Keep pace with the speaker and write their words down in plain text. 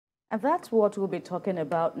And that's what we'll be talking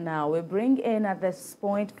about now. We bring in at this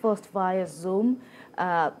point, first via Zoom,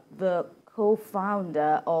 the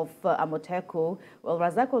co-founder of Amotekun. Well,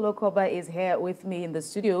 Razak Olokoba is here with me in the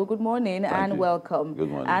studio. Good morning and welcome. Good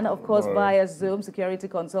morning. And of course, via Zoom, security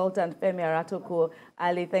consultant Femi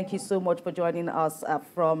Aratokun-Ale. Thank you so much for joining us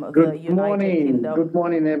from the United Kingdom. Good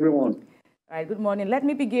morning, everyone. All right, good morning. Let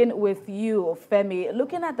me begin with you, Femi.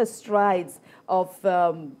 Looking at the strides of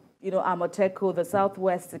Amotekun, the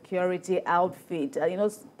Southwest Security Outfit,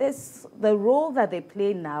 the role that they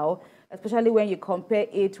play now, especially when you compare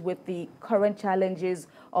it with the current challenges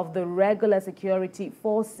of the regular security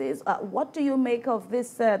forces. What do you make of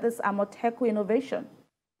this Amotekun innovation?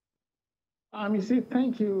 You see,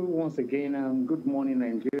 thank you once again, and good morning,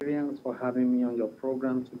 Nigerians, for having me on your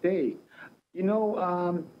program today.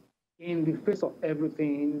 In the face of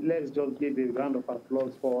everything, let's just give a round of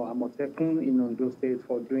applause for Amotekun in Ondo State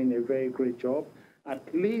for doing a very great job. At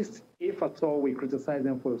least, if at all we criticize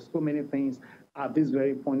them for so many things at this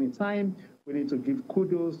very point in time, we need to give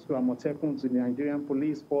kudos to Amotekun, to the Nigerian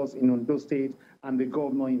police force in Ondo State, and the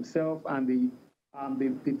governor himself, and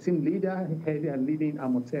the team leader leading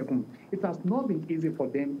Amotekun. It has not been easy for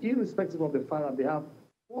them, irrespective of the fact that they have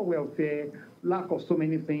poor welfare, lack of so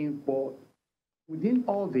many things, but within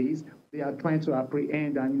all this, they are trying to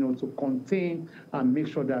apprehend and to contain and make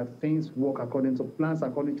sure that things work according to plans,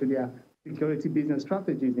 according to their security business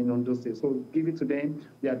strategies in Ondo State. So give it to them.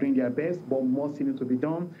 They are doing their best, but more still needs to be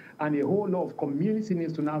done. And a whole lot of community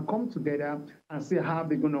needs to now come together and see how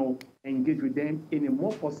they're going to engage with them in a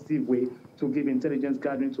more positive way to give intelligence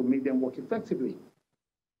gathering to make them work effectively.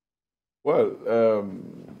 Well,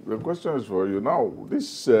 the question is for you now.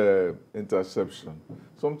 This interception,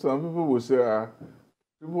 sometimes people will say,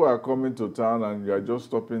 people are coming to town and you are just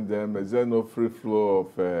stopping them. Is there no free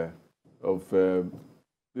flow of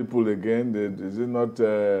people again? Is it not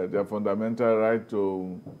their fundamental right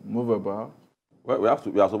to move about? Well,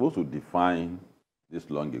 we are supposed to define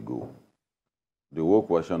this long ago. The whole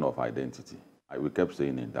question of identity. We kept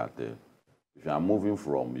saying it that if you are moving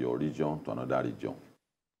from your region to another region,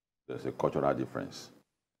 there's a cultural difference.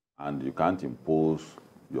 And you can't impose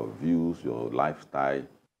your views, your lifestyle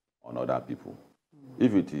on other people.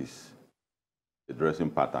 If it is a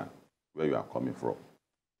dressing pattern where you are coming from,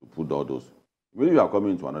 to put all those, when you are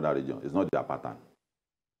coming into another region, it's not their pattern.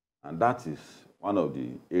 And that is one of the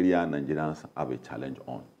areas Nigerians have a challenge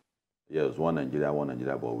on. Yes, one Nigeria,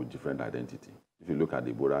 but with different identity. If you look at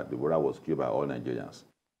Deborah was killed by all Nigerians.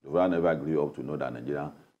 Deborah never grew up to know that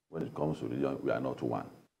Nigeria, when it comes to religion, we are not one.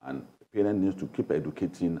 And parents need to keep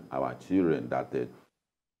educating our children that the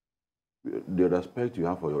respect you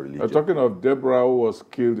have for your religion. You're talking of Deborah who was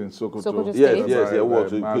killed in Sokoto. Yes, who was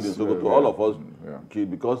killed in Sokoto. All of us killed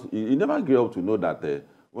because you never grew up to know that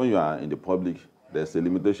when you are in the public, there's a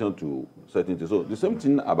limitation to certain things. So the same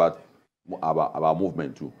thing about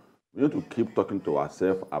movement too. We need to keep talking to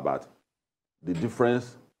ourselves about the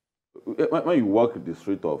difference. When you walk the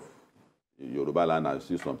street of Yoruba land and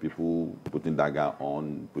see some people putting dagger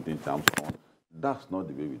on, putting charms on, that's not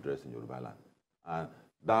the way we dress in Yoruba land. And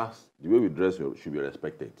that's the way we dress should be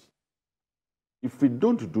respected. If we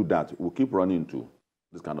don't do that, we'll keep running into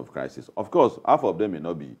this kind of crisis. Of course, half of them may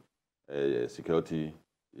not be a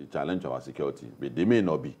challenge of our security, but they may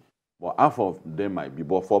not be. But half of them might be.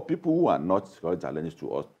 But for people who are not security challenges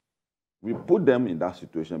to us, we put them in that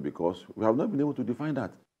situation because we have not been able to define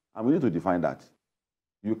that. And we need to define that.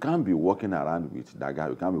 You can't be walking around with dagger,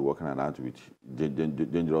 you can't be walking around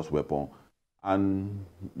with dangerous weapon, and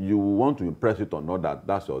you want to impress it or not that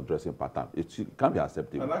that's your dressing pattern. It can't be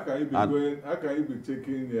acceptable. And how can you be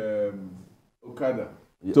taking Okada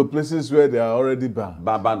to places where they are already banned?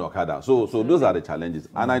 Banned Okada. So those are the challenges.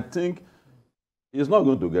 And I think it's not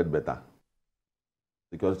going to get better.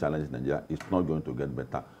 Because challenge in Nigeria, it's not going to get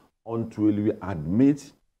better until we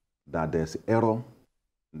admit that there's error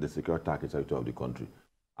in the security architecture of the country.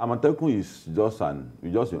 Amotekun is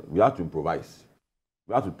we have to improvise.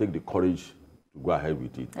 We have to take the courage to go ahead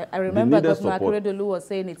with it. I remember Governor Akeredolu was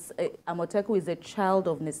saying Amotekun is a child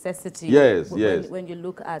of necessity. Yes, when you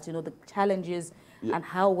look at the challenges and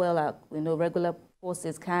how well regular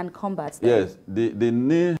forces can combat them. Yes, they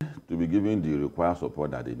need to be given the required support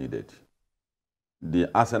that they needed. The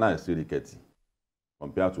arsenal is still rickety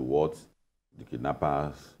compared to what the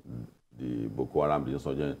kidnappers, the Boko Haram, the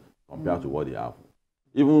insurgents, compared to what they have.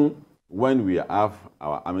 Even when we have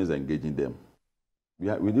our armies engaging them,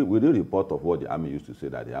 we do a report of what the army used to say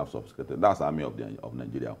that they have sophisticated. That's the army of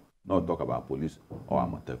Nigeria, not talk about police or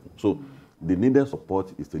Amotekun. So the needed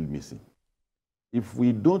support is still missing. If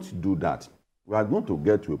we don't do that, we are going to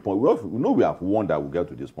get to a point. We know we have won that we'll get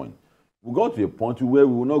to this point. we got to a point where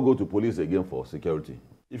we will not go to police again for security.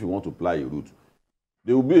 If you want to apply a route,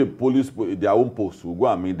 there will be a police, their own post. We'll go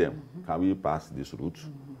and meet them. Can we pass this route?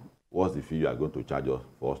 What's the fee you are going to charge us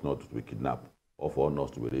for us not to be kidnapped or for us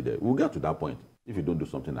not to be raided? We'll get to that point if you don't do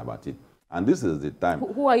something about it. And this is the time.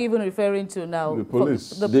 Who are you even referring to now? The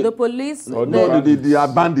police. The police? No, they are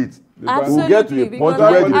bandits. Absolutely. We'll get to a point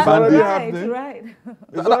where the bandits... Right.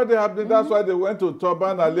 It's already happening. That's why they went to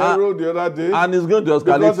Aratokun-Ale road the other day. And it's going to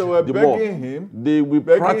escalate because they were the begging more. him. They will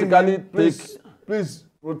practically him, take... Please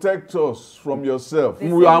protect us from yourself.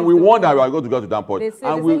 And we warn that we are going to go to that point.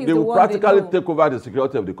 And they will practically take over the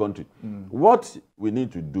security of the country. What we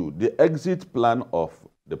need to do, the exit plan of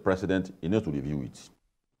the president, he needs to review it.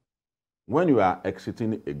 When you are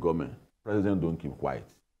exiting a government, president don't keep quiet.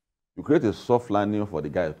 You create a soft landing for the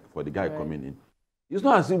guy right. coming in. It's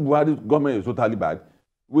not as if Buhari's government is totally bad.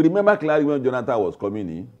 We remember clearly when Jonathan was coming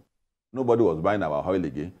in, nobody was buying our oil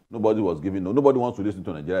again. Nobody was giving, nobody wants to listen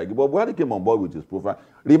to Nigeria again. But Buhari came on board with his profile.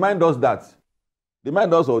 Remind us that.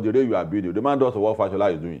 Remind us of the way you are building. Remind us of what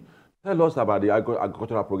Fashola is doing. Tell us about the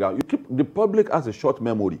agricultural program. You keep the public has a short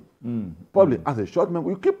memory. Public has a short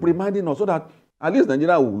memory. You keep reminding us so that at least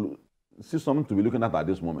Nigeria will see something to be looking at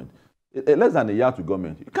this moment. Less than a year to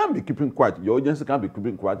government. You can't be keeping quiet. Your agency can't be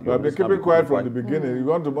keeping quiet. You have been keeping quiet from the beginning. You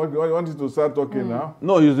want it to start talking now?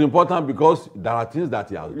 No, it's important because there are things that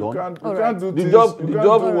he has done. You can't do the things. job, you the can't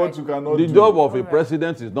job, do what you cannot the do. job of a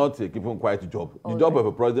president is not a keeping quiet job. The job right. of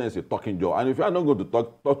a president is a talking job. And if you are not going to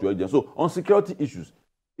talk to your agent, so on security issues,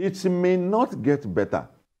 it may not get better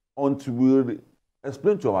until we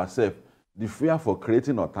explain to ourselves the fear for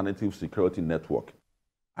creating alternative security network.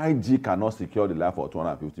 IG cannot secure the life of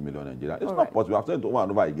 250 million Nigerians. It's not possible. I've said it over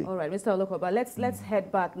and over again. All right, Mr. Olokoba, let's head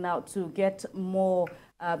back now to get more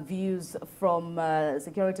views from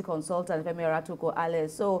security consultant Femi Aratokun-Ale.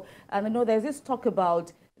 So, and I know there's this talk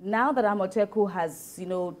about now that Amotekun has,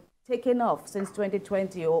 taken off since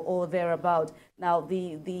 2020 or thereabout. Now,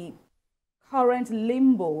 the current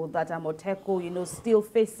limbo that Amotekun, still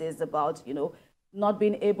faces about, not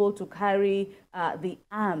being able to carry the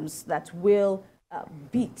arms that will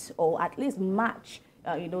beat or at least match,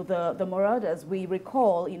 the marauders. We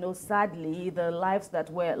recall, sadly, the lives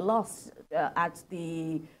that were lost at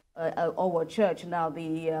the Owo Church, now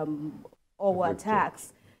the Owo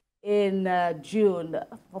attacks in June.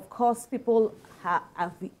 Of course, people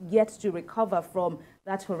have yet to recover from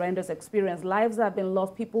that horrendous experience. Lives have been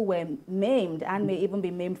lost. People were maimed and may even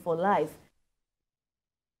be maimed for life.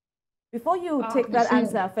 Before you take that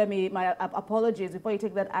answer, Femi, my apologies, before you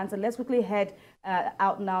take that answer, let's quickly head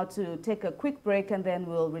out now to take a quick break and then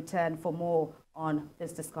we'll return for more on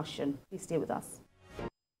this discussion. Please stay with us.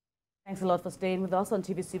 Thanks a lot for staying with us on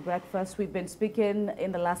TVC Breakfast. We've been speaking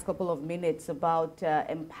in the last couple of minutes about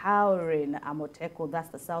empowering Amotekun. That's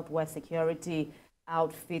the Southwest security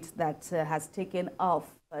outfit that has taken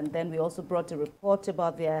off. And then we also brought a report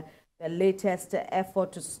about the latest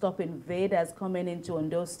effort to stop invaders coming into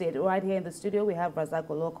Ondo State. Right here in the studio, we have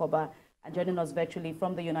Olokoba, and joining us virtually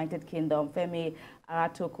from the United Kingdom, Femi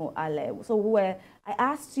Aratokun-Ale. So I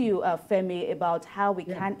asked you, Femi, about how we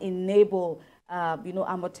can enable,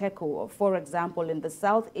 Amotekun. For example, in the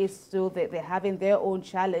Southeast, so they're having their own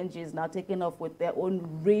challenges now, taking off with their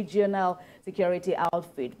own regional security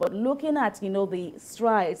outfit. But looking at, the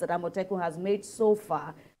strides that Amotekun has made so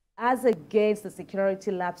far, as against the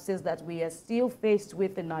security lapses that we are still faced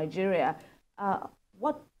with in Nigeria,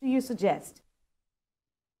 what do you suggest?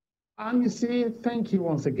 You see, thank you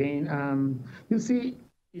once again. You see,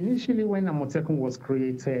 initially when Amotekun was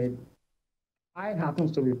created, I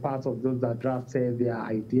happened to be part of those that drafted their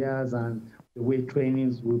ideas and the way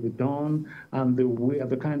trainings will be done and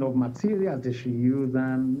the kind of materials they should use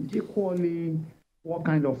and equally what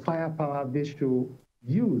kind of firepower they should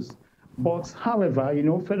use. But however,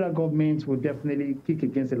 federal government will definitely kick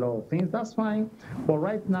against a lot of things. That's fine. But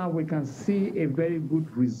right now we can see a very good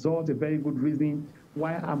result, a very good reason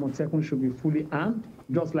why Amotekun should be fully armed,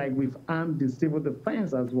 just like we've armed the civil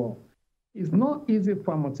defense as well. It's not easy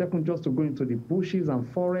for Amotekun just to go into the bushes and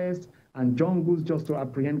forests and jungles just to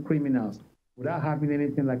apprehend criminals without having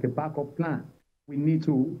anything like a backup plan. We need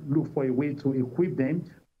to look for a way to equip them.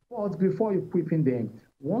 But before equipping them,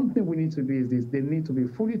 one thing we need to do is this: they need to be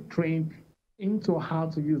fully trained into how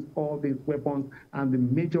to use all these weapons and the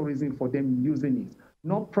major reason for them using it.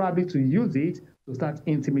 Not probably to use it to start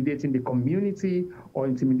intimidating the community or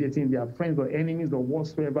intimidating their friends or enemies or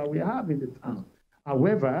whatsoever we have in the town.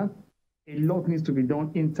 However, a lot needs to be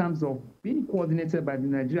done in terms of being coordinated by the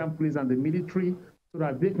Nigerian police and the military so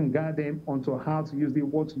that they can guide them onto how to use it,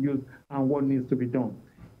 what to use, and what needs to be done.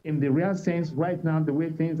 in the real sense, right now, the way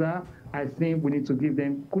things are, I think we need to give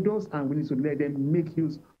them kudos and we need to let them make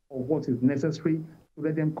use of what is necessary to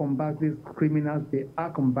let them combat these criminals they are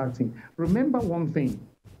combating. Remember one thing,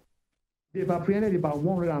 they've apprehended about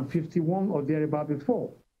 151 or thereabout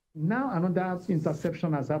before. Now another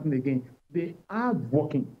interception has happened again. They are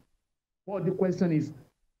working. But the question is,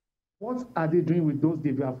 what are they doing with those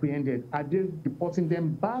they've apprehended? Are they deporting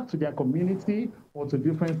them back to their community or to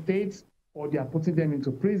different states, or they are putting them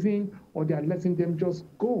into prison, or they are letting them just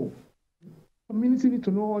go? Community need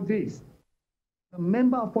to know all this. The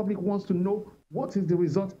member of public wants to know what is the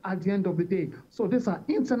result at the end of the day. So these are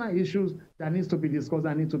internal issues that needs to be discussed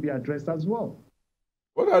and need to be addressed as well.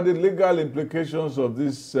 What are the legal implications of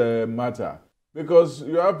this matter? Because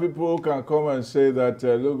you have people who can come and say that,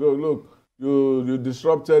 look, you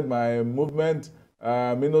disrupted my movement,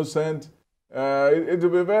 I'm innocent. It will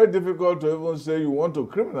be very difficult to even say you want to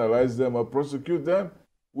criminalize them or prosecute them.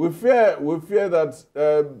 We fear that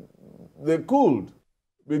they could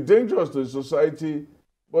be dangerous to society,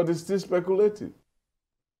 but it's still speculative.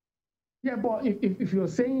 Yeah, but if you're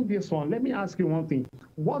saying this one, let me ask you one thing.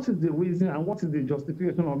 What is the reason and what is the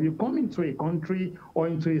justification of you coming to a country or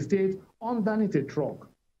into a state underneath a truck?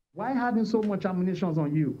 Why having so much ammunition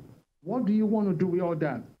on you? What do you want to do with all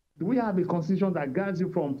that? Do we have a constitution that guards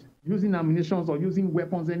you from using ammunition or using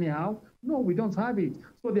weapons anyhow? No, we don't have it.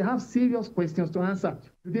 So they have serious questions to answer.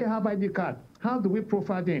 Do they have ID card? How do we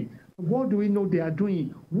profile them? What do we know they are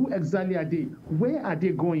doing? Who exactly are they? Where are they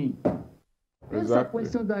going? These are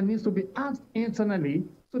questions that needs to be asked internally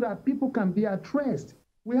so that people can be addressed.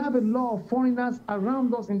 We have a lot of foreigners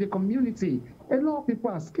around us in the community. A lot of people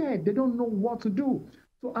are scared. They don't know what to do.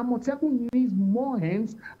 So Amotekun needs more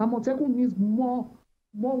hands. Amotekun needs more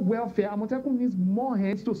welfare. Amotekun needs more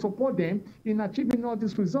hands to support them in achieving all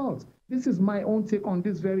these results. This is my own take on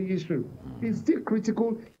this very issue. It's still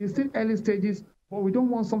critical. It's still early stages, but we don't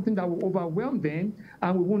want something that will overwhelm them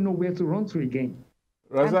and we won't know where to run to again.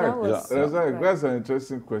 Razak, that's an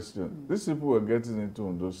interesting question. These people were getting into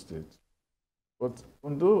Ondo State, but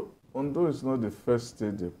Ondo is not the first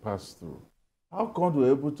state they passed through. How come they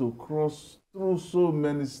were able to cross through so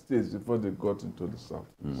many states before they got into the south?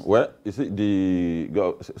 Well, you see,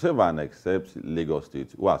 Seven accepts Lagos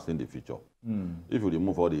State, who has seen the future. If you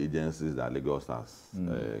remove all the agencies that Lagos has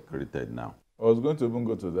created now, I was going to even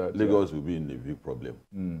go to that. Lagos will be in a big problem.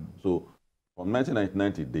 So, from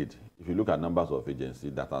 1999 to date, if you look at numbers of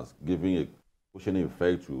agencies that has given a cushioning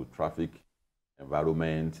effect to traffic,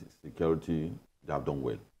 environment, security, they have done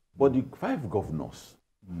well. But the 5 governors,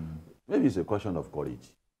 maybe it's a question of courage.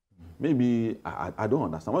 Maybe, I don't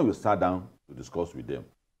understand. When we sat down to discuss with them,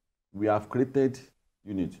 we have created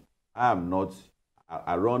units. I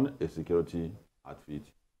run a security outfit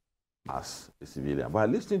as a civilian. But I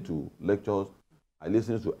listen to lectures, I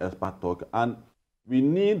listen to expert talk, and we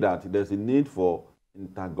need that there's a need for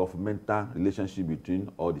intergovernmental relationship between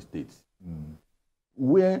all the states,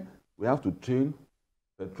 where we have to train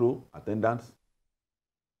petrol attendants,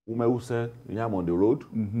 women who sell yam on the road,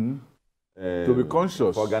 to be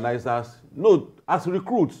conscious. Organizers, no, as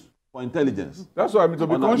recruits for intelligence. That's what I mean, to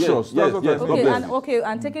be conscious.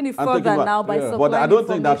 And taking it further now by supplying But I don't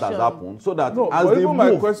think that has happened. So that as but they even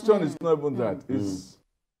move, my question is not even that. It's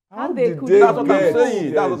how they did could they that's what I'm get?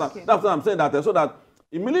 saying. Yes. That's what I'm saying. That so that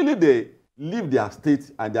immediately they leave their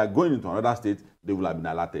state and they are going into another state, they will have been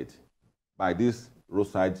alerted by these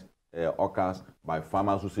roadside hawkers, by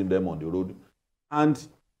farmers who see them on the road, and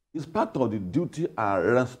it's part of the duty and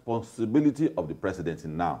responsibility of the presidency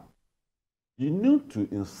now. You need to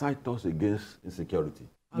incite us against insecurity.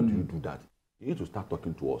 How do you do that? You need to start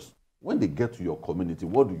talking to us. When they get to your community,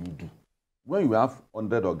 what do you do? When you have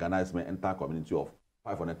 100 organized men enter a community of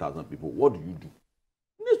 500,000 people, what do you do?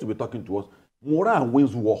 You need to be talking to us. Morale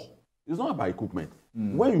wins war. It's not about equipment.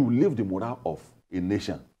 When you leave the morale of a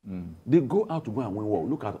nation, they go out to go and win war.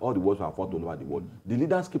 Look at all the wars we have fought all over the world. The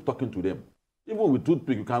leaders keep talking to them. Even with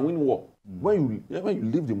toothpick, you can win war. When you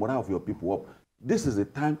leave the morale of your people up, this is the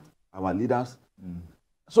time our leaders.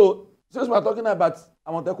 So, since we are talking about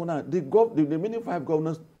Amotekun, the remaining 5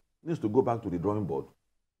 governors needs to go back to the drawing board.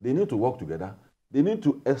 They need to work together. They need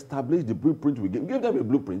to establish the blueprint we gave. We gave them a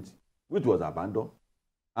blueprint, which was abandoned.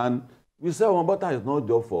 And we said Wambata is not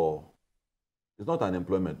job for, it's not an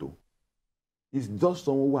employment too. It's just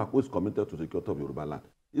someone who is committed to security of Yoruba land.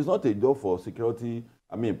 It's not a job for security,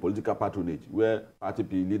 political patronage, where party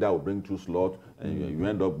leader will bring 2 slots and you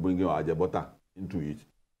end up bringing Ajebota into it.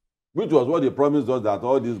 Which was what they promised us, that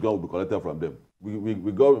all these guns will be collected from them. We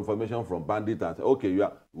got information from bandits and said, okay,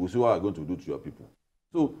 we'll see what we're going to do to your people.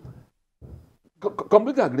 So,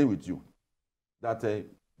 completely agree with you that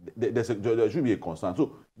there should be a concern.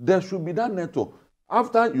 So, There should be that network.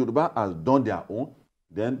 After Yoruba has done their own,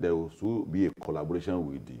 then there will also be a collaboration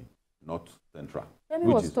with the North Central,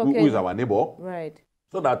 who is our neighbor. Right.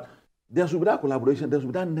 So that there should be that collaboration, there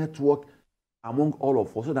should be that network among all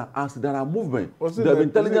of us, so that as there are movements, there are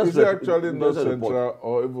intelligence. Is it actually North Central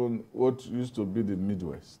or even what used to be the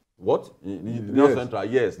Midwest? What? North Central,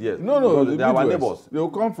 yes. No, they are our neighbors. They will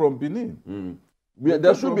come from Benin.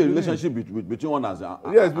 There should be a relationship between one and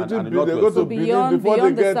yes, between Benin. They go to Benin before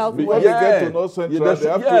they get to North Central.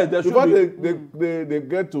 They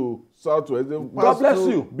get to Southwest. They God bless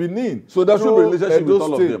you. Benin. So there should be a relationship with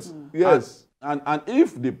all of them. Yes. And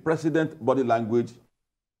if the president body language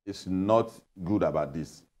is not good about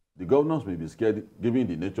this, the governors may be scared, given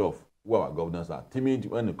the nature of who our governors are, timid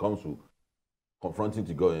when it comes to confronting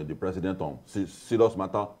the president on serious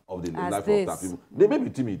matter of the life of their people. They may be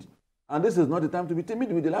timid. And this is not the time to be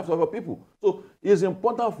timid with the lives of our people. So it's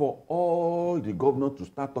important for all the governors to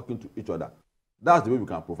start talking to each other. That's the way we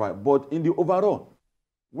can provide. But in the overall,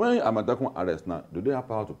 when Amotekun arrest now, do they have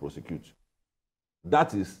power to prosecute?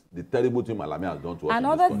 That is the terrible thing Malami has done to us.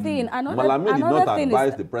 Malami did not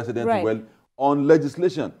advise the president well on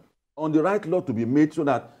legislation, on the right law to be made so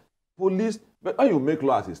that police, but when you make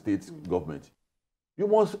law as a state government, you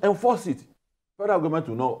must enforce it. Federal government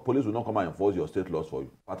police will not come and enforce your state laws for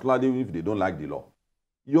you, particularly if they don't like the law.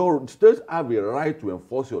 Your states have a right to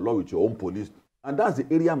enforce your law with your own police, and that's the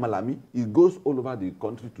area Malami. It goes all over the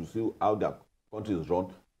country to see how their country is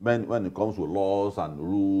run when it comes to laws and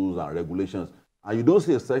rules and regulations. And you don't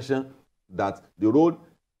see a section that the role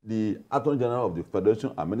the Attorney General of the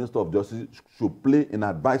Federation and Minister of Justice should play in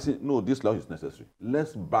advising, no, this law is necessary.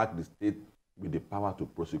 Let's back the state with the power to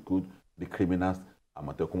prosecute the criminals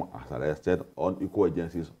Amotekun has arrested, unequal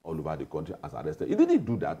agencies all over the country has arrested. He didn't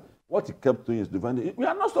do that. What he kept doing is defending. We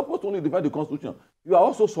are not supposed to only defend the Constitution. You are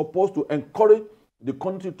also supposed to encourage the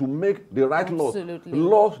country to make the right laws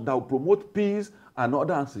that will promote peace and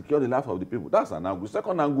order and secure the lives of the people. That's an angle.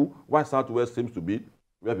 Second angle, why Southwest seems to be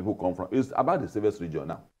where people come from, is about the safest region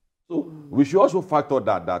now. So we should also factor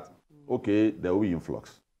that okay, there will be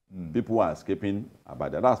influx. People are escaping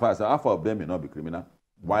about that. That's why I said half of them may not be criminal,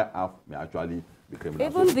 while half may actually be criminal.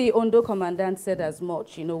 Even the Ondo commandant said as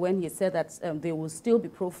much, when he said that they will still be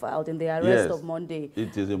profiled in the arrest of Monday.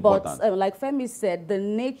 It is important. But like Femi said, the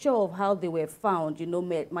nature of how they were found,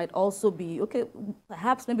 might also be, okay,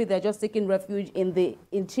 perhaps maybe they're just taking refuge in the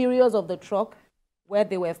interiors of the truck where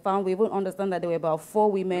they were found. We even understand that there were about 4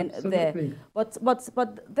 women there. But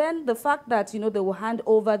then the fact that, they will hand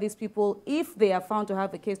over these people, if they are found to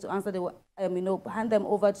have a case to answer, they will, hand them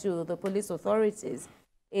over to the police authorities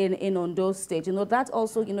in Ondo State. That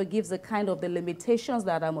also, gives a kind of the limitations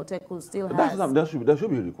that Amotekun still has. There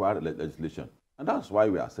should be required legislation. And that's why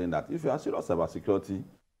we are saying that if you are serious about security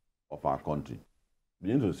of our country,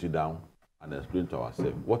 we need to sit down and explain to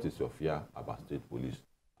ourselves, what is your fear about state police,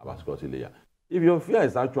 about security layer? If your fear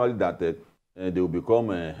is actually that they will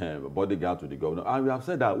become a bodyguard to the governor, and we have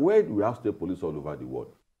said that when we have state police all over the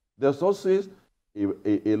world, there's also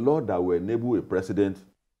a law that will enable a president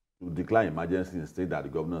to declare emergency and state that the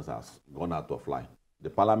governors has gone out of line. The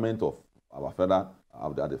parliament of our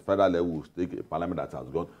at the federal level will take a parliament that has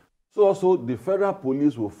gone. So also the federal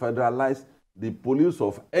police will federalize the police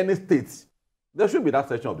of any state. There should be that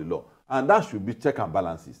section of the law, and that should be check and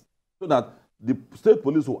balances, so that the state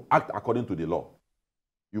police will act according to the law.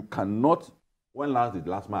 You cannot, when did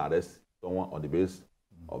last man arrest someone on the basis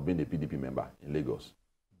of being a PDP member in Lagos?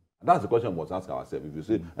 And that's the question we must ask ourselves. If you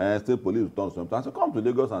say state police return sometimes, so come to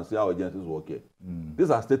Lagos and see how agencies work here.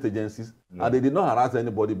 These are state agencies, and they did not harass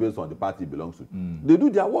anybody based on the party it belongs to. They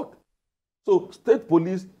do their work. So state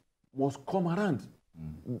police must come around,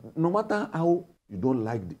 no matter how you don't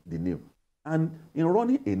like the name. And in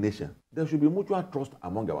running a nation, there should be mutual trust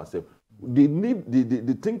among ourselves.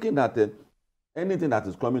 The thinking that anything that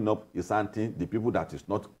is coming up is anti the people that is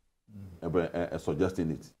not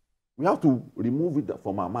suggesting it. We have to remove it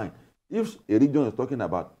from our mind. If a region is talking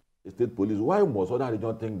about a state police, why must other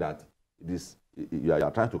region think that you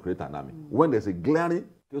are trying to create an army when there's a glaring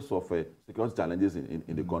case of security challenges in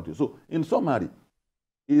the country? So, in summary,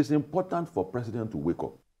 it is important for president to wake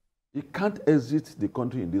up. He can't exit the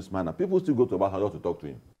country in this manner. People still go to Obasanjo to talk to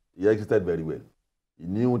him. He exited very well. He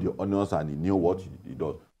knew the onions and he knew what he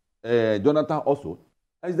does. Jonathan also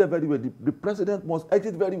exited very well. The president must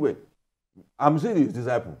exit very well. I'm saying his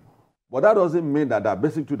disciple. But that doesn't mean that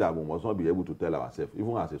basic truth that we must not be able to tell ourselves,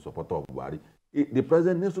 even as a supporter of Buhari. The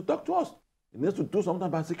president needs to talk to us. He needs to do something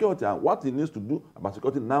about security. And what he needs to do about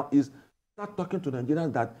security now is start talking to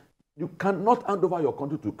Nigerians that you cannot hand over your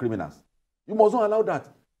country to criminals. You must not allow that.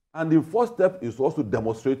 And the first step is also to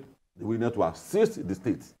demonstrate the willingness to assist the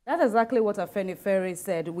state. That's exactly what Afenifere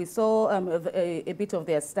said. We saw a bit of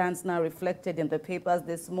their stance now reflected in the papers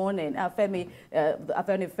this morning.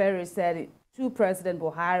 Afenifere said to President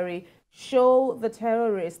Buhari, show the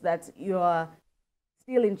terrorists that you are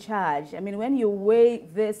still in charge. I mean, when you weigh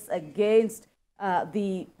this against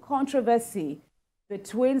the controversy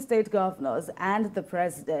between state governors and the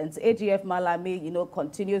president, AGF Malami,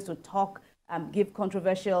 continues to talk, give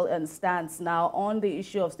controversial stance now on the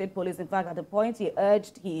issue of state police. In fact, at the point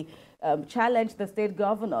he challenged the state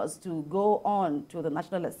governors to go on to the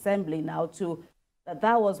National Assembly now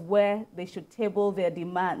that was where they should table their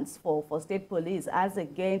demands for state police, as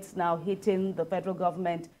against now hitting the federal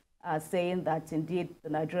government, saying that indeed the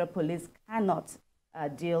Nigeria police cannot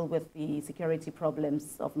deal with the security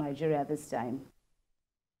problems of Nigeria this time.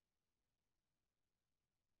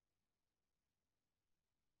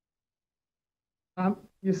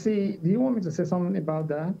 You see, do you want me to say something about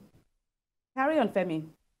that? Carry on, Femi.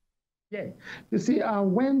 Yeah. You see,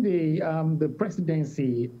 when the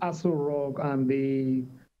presidency, Aso Rock, and the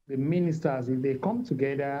ministers, if they come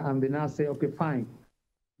together and they now say, okay, fine,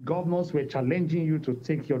 governors were challenging you to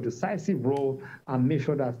take your decisive role and make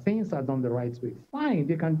sure that things are done the right way. Fine,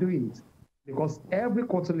 they can do it. Because every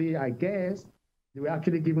quarterly, I guess, they were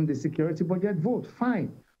actually given the security budget vote.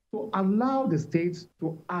 Fine. So allow the states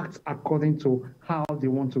to act according to how they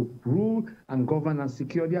want to rule and govern and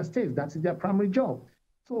secure their states. That is their primary job.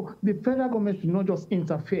 So the federal government should not just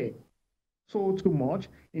interfere so too much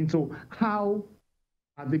into how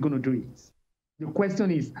are they going to do it. The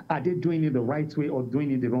question is, are they doing it the right way or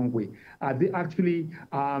doing it the wrong way? Are they actually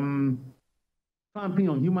trampling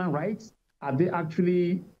on human rights? Are they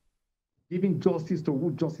actually giving justice to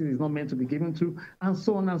who justice is not meant to be given to, and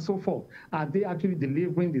so on and so forth? Are they actually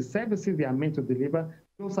delivering the services they are meant to deliver?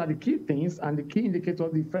 Those are the key things and the key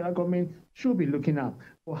indicators the federal government should be looking at.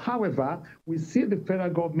 But however, we see the federal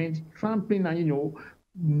government trampling and,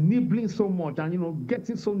 nibbling so much and,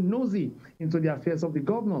 getting so nosy into the affairs of the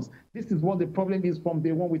governors. This is what the problem is from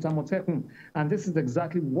day one with Amotekun. And this is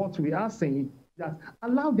exactly what we are saying, that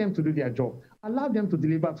allow them to do their job. Allow them to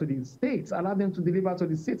deliver to the states. Allow them to deliver to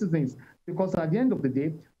the citizens. Because at the end of the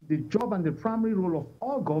day, the job and the primary role of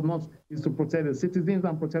all governors is to protect the citizens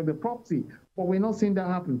and protect the property. But we're not seeing that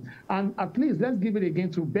happen. And at least let's give it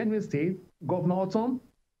again to Benue State, Governor Otom,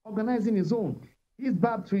 organizing his own. His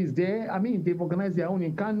BAP2 is there. I mean, they've organized their own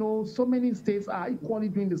in Kano. So many states are equally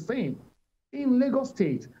doing the same. In Lagos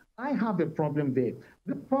State, I have a problem there.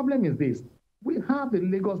 The problem is this. We have the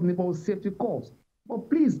Lagos Neighborhood Safety Corps.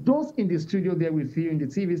 But please, those in the studio there with you in the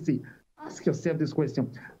TVC, ask yourself this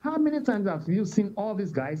question. How many times have you seen all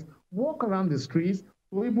these guys walk around the streets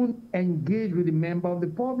to even engage with the member of the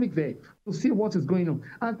public there to see what is going on?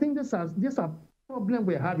 I think these are problems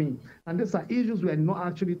we're having, and these are issues we're not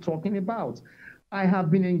actually talking about. I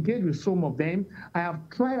have been engaged with some of them. I have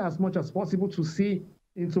tried as much as possible to see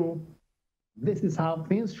into this is how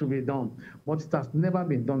things should be done, but it has never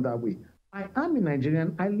been done that way. I am a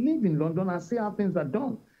Nigerian. I live in London. I see how things are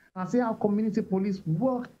done. I see how community police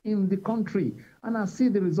work in the country. And I see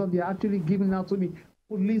the result they're actually giving out to the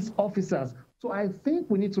police officers. So I think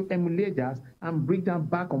we need to emulate that and bring them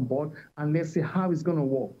back on board, and let's see how it's going to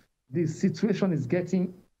work. The situation is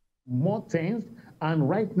getting more tense. And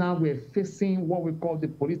right now we're facing what we call the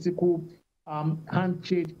political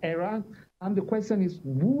handshake era. And the question is,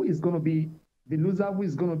 who is going to be the loser? Who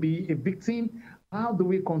is going to be a victim? How do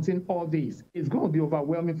we contain all this? It's going to be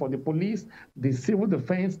overwhelming for the police, the civil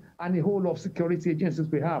defense, and the whole of security agencies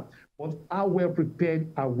we have. But how well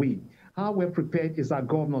prepared are we? How well prepared is our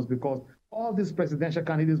governors? Because all these presidential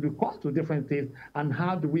candidates will come to different states, and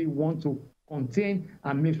how do we want to contain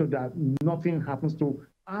and make sure that nothing happens to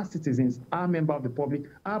our citizens, our member of the public,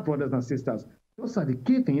 our brothers and sisters? Those are the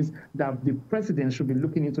key things that the president should be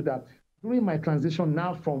looking into. That during my transition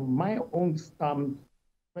now from my own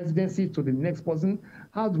presidency to the next person,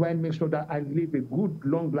 how do I make sure that I leave a good,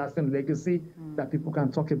 long-lasting legacy that people can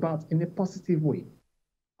talk about in a positive way?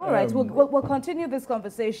 All right, we'll continue this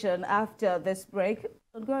conversation after this break.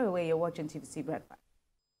 Don't go away, you're watching TVC Breakfast.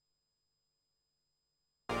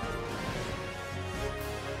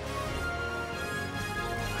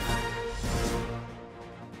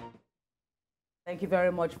 Thank you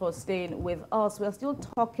very much for staying with us. We're still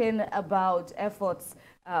talking about efforts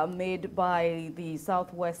made by the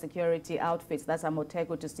Southwest security outfits, that's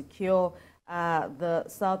Amotekun, to secure the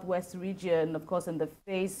Southwest region, of course, in the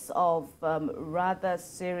face of rather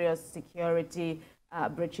serious security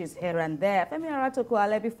breaches here and there. Femi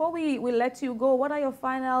Aratokun-Ale, before we let you go, what are your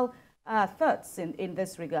final thoughts in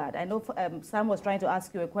this regard? I know Sam was trying to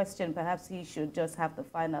ask you a question. Perhaps he should just have the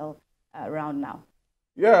final round now.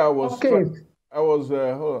 Yeah, I was. Okay. Hold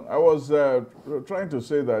on. I was trying to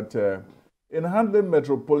say that in handling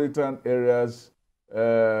metropolitan areas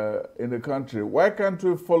in the country, why can't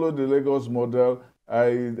we follow the Lagos model?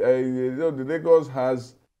 You know, the Lagos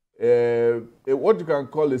has what you can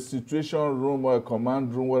call a situation room or a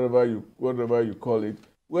command room, whatever you call it,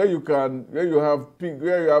 where you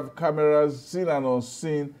have cameras seen and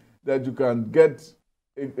unseen that you can get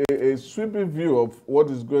a sweeping view of what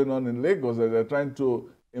is going on in Lagos, and they're trying to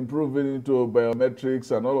improve it into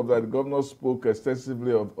biometrics and all of that. The governor spoke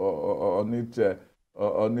extensively on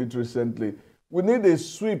it recently. We need a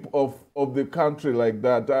sweep of the country like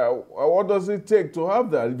that. What does it take to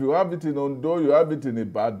have that? If you have it in Ondo, you have it in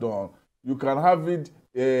Ibadan. You can have it.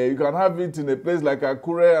 You can have it in a place like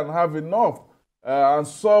Akure and have enough. And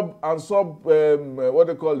what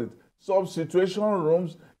do you call it? Sub situation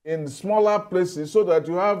rooms in smaller places, so that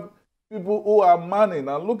you have people who are manning.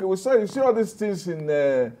 And look, you see all these things in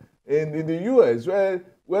the US, where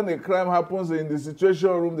when a crime happens in the situation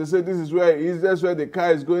room, they say this is where it is, that's where the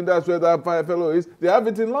car is going, that's where that fellow is. They have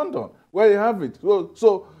it in London, where you have it.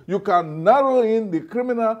 So you can narrow in the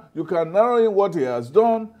criminal, you can narrow in what he has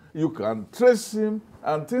done, you can trace him,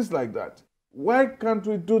 and things like that. Why can't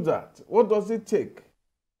we do that? What does it take?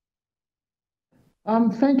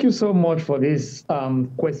 Thank you so much for this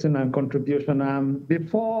question and contribution.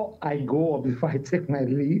 Before I go or before I take my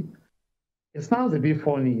leave, it sounds a bit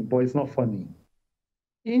funny, but it's not funny.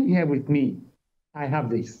 In here with me, I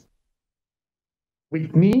have this.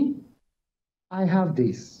 With me, I have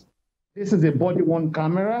this. This is a body-worn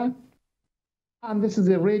camera, and this is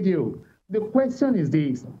a radio. The question is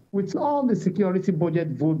this: with all the security budget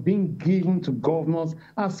vote being given to governors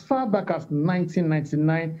as far back as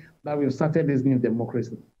 1999 that we've started this new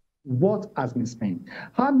democracy, what has been spent?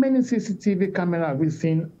 How many CCTV cameras have we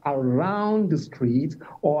seen around the streets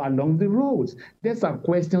or along the roads? These are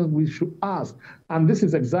questions we should ask. And this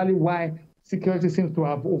is exactly why security seems to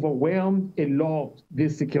have overwhelmed a lot of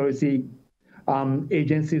these security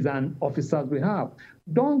agencies and officers we have.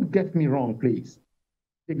 Don't get me wrong, please.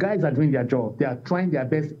 The guys are doing their job. They are trying their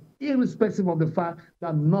best, irrespective of the fact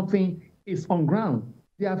that nothing is on ground.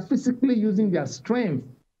 They are physically using their strength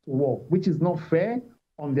to work, which is not fair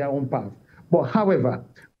on their own path. But however,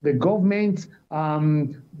 the government,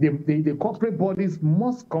 the corporate bodies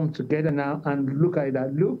must come together now and look at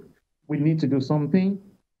that. Look, we need to do something.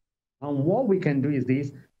 And what we can do is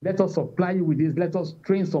this: let us supply you with this. Let us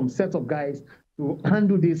train some set of guys to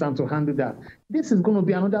handle this and to handle that. This is going to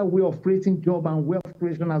be another way of creating job and wealth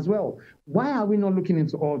creation as well. Why are we not looking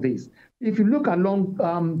into all this? If you look along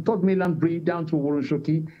Third Mainland Bridge down to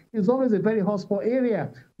Woroshoki, it's always a very hotspot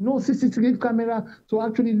area. No CCTV camera to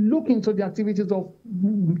actually look into the activities of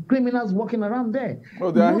criminals walking around there.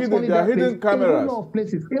 Oh, there are hidden cameras. In a lot of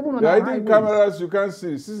places, even on there are highways, hidden cameras you can't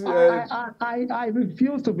see. I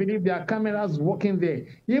refuse to believe there are cameras working there.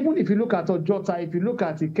 Even if you look at Ojota, if you look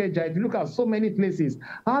at Ikeja, if you look at so many places,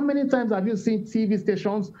 how many times have you seen TV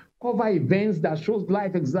stations cover events that shows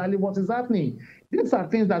live exactly what is happening? These are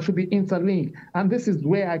things that should be interlinked. And this is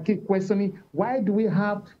where I keep questioning, why do we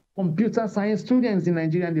have computer science students in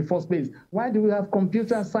Nigeria in the first place? Why do we have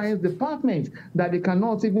computer science departments that they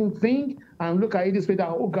cannot even think and look at it this way that,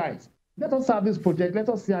 oh guys, let us have this project, let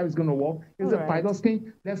us see how it's going to work. It's a pilot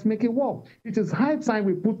scheme, let's make it work. It is high time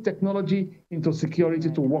we put technology into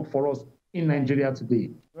security to work for us in Nigeria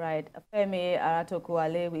today. Right. Femi,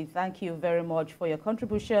 Aratokun-Ale, we thank you very much for your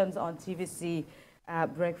contributions on TVC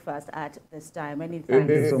Breakfast at this time. Many thank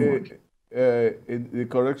you so much. The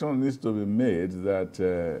correction needs to be made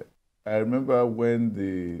that I remember when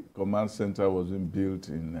the command center was being built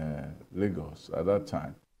in Lagos at that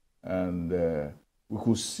time, and we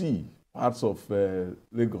could see parts of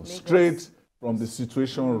Lagos straight from the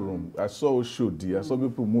situation room. I saw Oshodi, I saw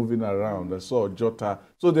people moving around, I saw Jota.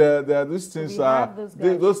 So these things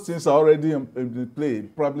those things are already in play.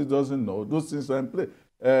 Probably doesn't know. Those things are in play.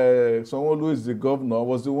 Someone who is the governor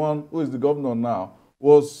was the one who is the governor now,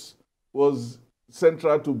 was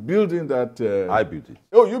central to building that. I built it.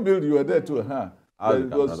 Oh, you built, you were there too, huh? I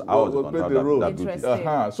was the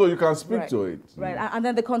role. So you can speak to it. Right, and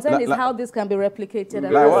then the concern is how this can be replicated.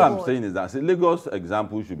 Like what I'm saying is that Lagos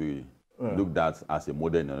example should be looked at as a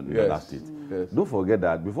model in another state. Yes. Don't forget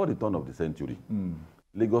that before the turn of the century,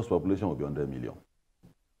 Lagos population will be 100 million.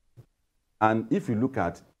 And if you look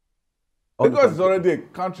at Lagos is already a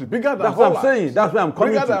country bigger than That's what I'm saying. That's where I'm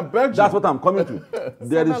coming bigger to. Than Belgium. That's what I'm coming to.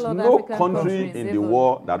 There is no country in the even.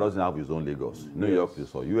 world that doesn't have its own Lagos. New York is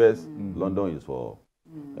for US, London is for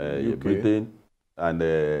Britain, and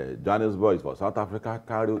Johannesburg is for South Africa,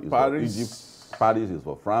 Cairo is for Egypt, Paris is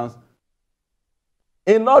for France.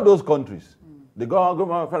 In all those countries, The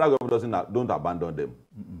federal government don't abandon them.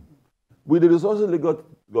 With the resources the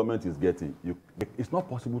government is getting, it's not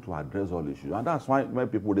possible to address all issues. And that's why when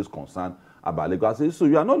people is concerned about Lagos, I say, so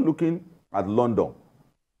you are not looking at London.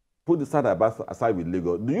 Put the side aside with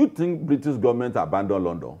Lagos. Do you think British government abandoned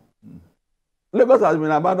London? Lagos has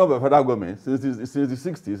been abandoned by federal government since the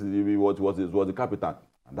 60s. It was the capital.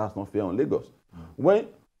 And that's not fair on Lagos. When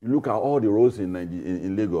you look at all the roads in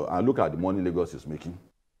Lagos and look at the money Lagos is making,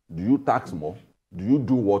 do you tax more? Do you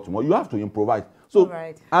do what more? You have to improvise. So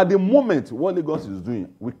at the moment, what Lagos is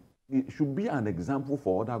doing, it should be an example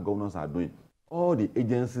for other governors are doing. All the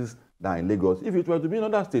agencies that are in Lagos, if it were to be in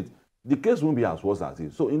another state, the case won't be as worse as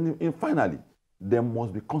it. So finally, there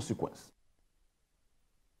must be consequence.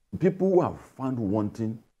 People who have found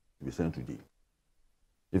wanting to be sent to jail.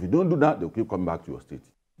 If you don't do that, they'll keep coming back to your state.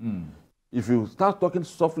 If you start talking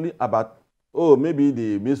softly about, oh, maybe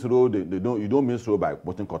the miss road, you don't miss road by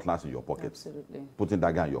putting cutlass in your pocket. Absolutely. Putting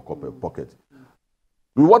dagger in your pocket.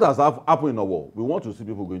 What has happened in our world? We want to see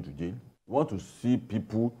people going to jail. We want to see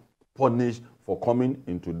people punished for coming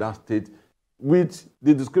into that state with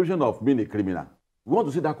the description of being a criminal. We want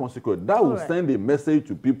to see that consequence. That will send a message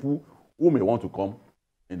to people who may want to come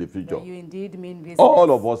in the future. You indeed mean business. All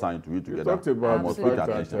of us are into it together. You talked about We've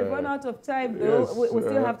run out of time, though. We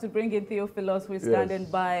still have to bring in Theophilus, who is standing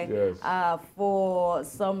by for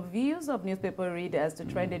some views of newspaper readers to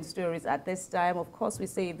trending stories at this time. Of course, we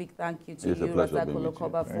say a big thank you to you, Razak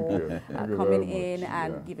Olokoba, for coming in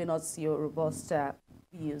and giving us your robust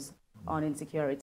views on insecurity.